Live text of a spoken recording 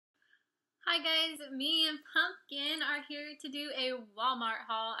Hi guys, me and Pumpkin are here to do a Walmart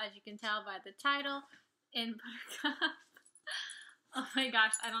haul, as you can tell by the title, in Buttercup. Oh my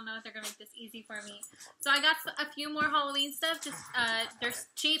gosh, I don't know if they're going to make this easy for me. So I got a few more Halloween stuff, just they're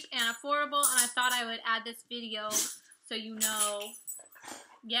cheap and affordable, and I thought I would add this video so you know,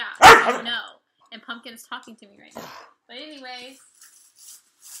 yeah, so you know. And Pumpkin's talking to me right now. But anyways,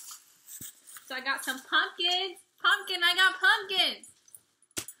 so I got some pumpkins. Pumpkin, I got pumpkins!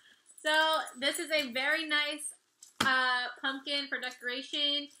 So this is a very nice pumpkin for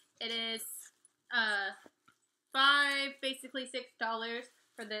decoration. It is basically $6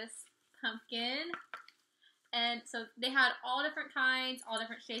 for this pumpkin. And so they had all different kinds, all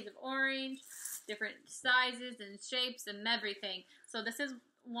different shades of orange, different sizes and shapes and everything. So this is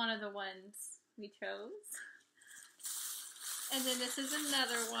one of the ones we chose. And then this is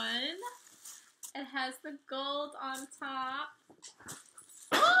another one. It has the gold on top.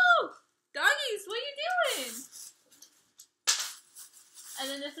 Oh! Doggies, what are you doing? And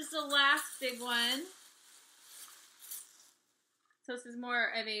then this is the last big one. So this is more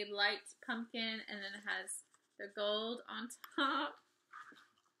of a light pumpkin, and then it has the gold on top.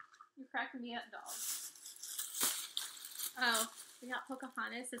 You're cracking me up, dog. Oh, we got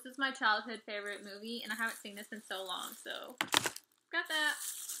Pocahontas. This is my childhood favorite movie, and I haven't seen this in so long, so got that.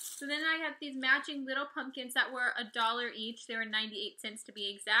 So then I have these matching little pumpkins that were $1 each. They were 98 cents to be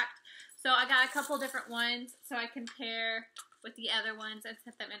exact. So I got a couple different ones so I can pair with the other ones and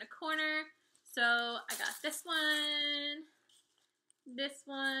set them in a corner. So I got this one,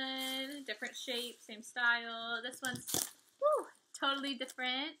 different shape, same style. This one's totally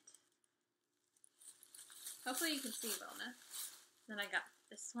different. Hopefully you can see well enough. Then I got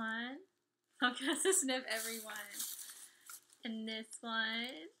this one. I'm going to sniff everyone. And this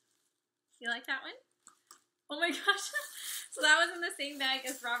one. You like that one? Oh my gosh. So that was in the same bag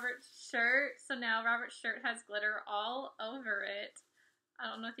as Robert's shirt. So now Robert's shirt has glitter all over it. I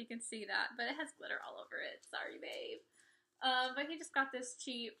don't know if you can see that, but it has glitter all over it. Sorry, babe. But he just got this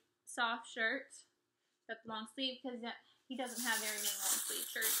cheap, soft shirt that's long sleeve because he doesn't have very many long sleeve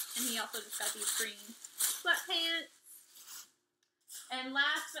shirts. And he also just got these green sweatpants. And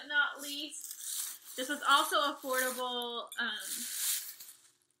last but not least, this was also affordable,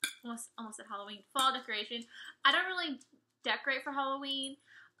 almost at Halloween, fall decoration. I don't really decorate for Halloween.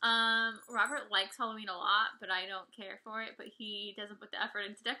 Robert likes Halloween a lot, but I don't care for it, but he doesn't put the effort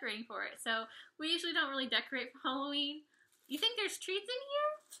into decorating for it. So we usually don't really decorate for Halloween. You think there's treats in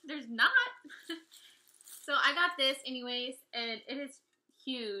here? There's not. So I got this anyways, and it is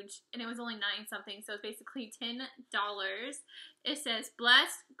huge, and it was only 9 something, so it's basically $10. It says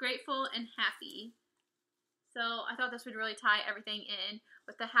blessed, grateful, and happy. So I thought this would really tie everything in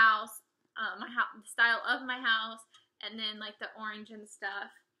with the house, the style of my house, and then like the orange and stuff,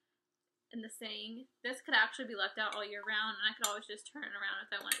 and the saying. This could actually be left out all year round, and I could always just turn it around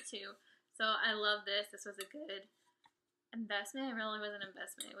if I wanted to. So I love this. This was a good investment. It really was an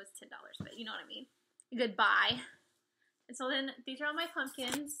investment. It was $10, but you know what I mean. A good buy. And so then these are all my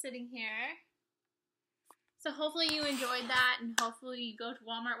pumpkins sitting here. So hopefully you enjoyed that, and hopefully you go to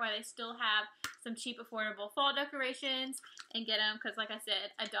Walmart while they still have some cheap, affordable fall decorations and get them, because like I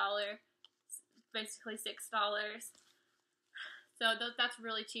said, $1, basically $6. So that's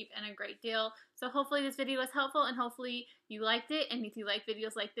really cheap and a great deal. So hopefully this video was helpful, and hopefully you liked it. And if you like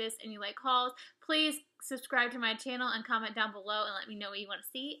videos like this and you like hauls, please subscribe to my channel and comment down below and let me know what you want to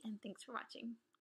see. And thanks for watching.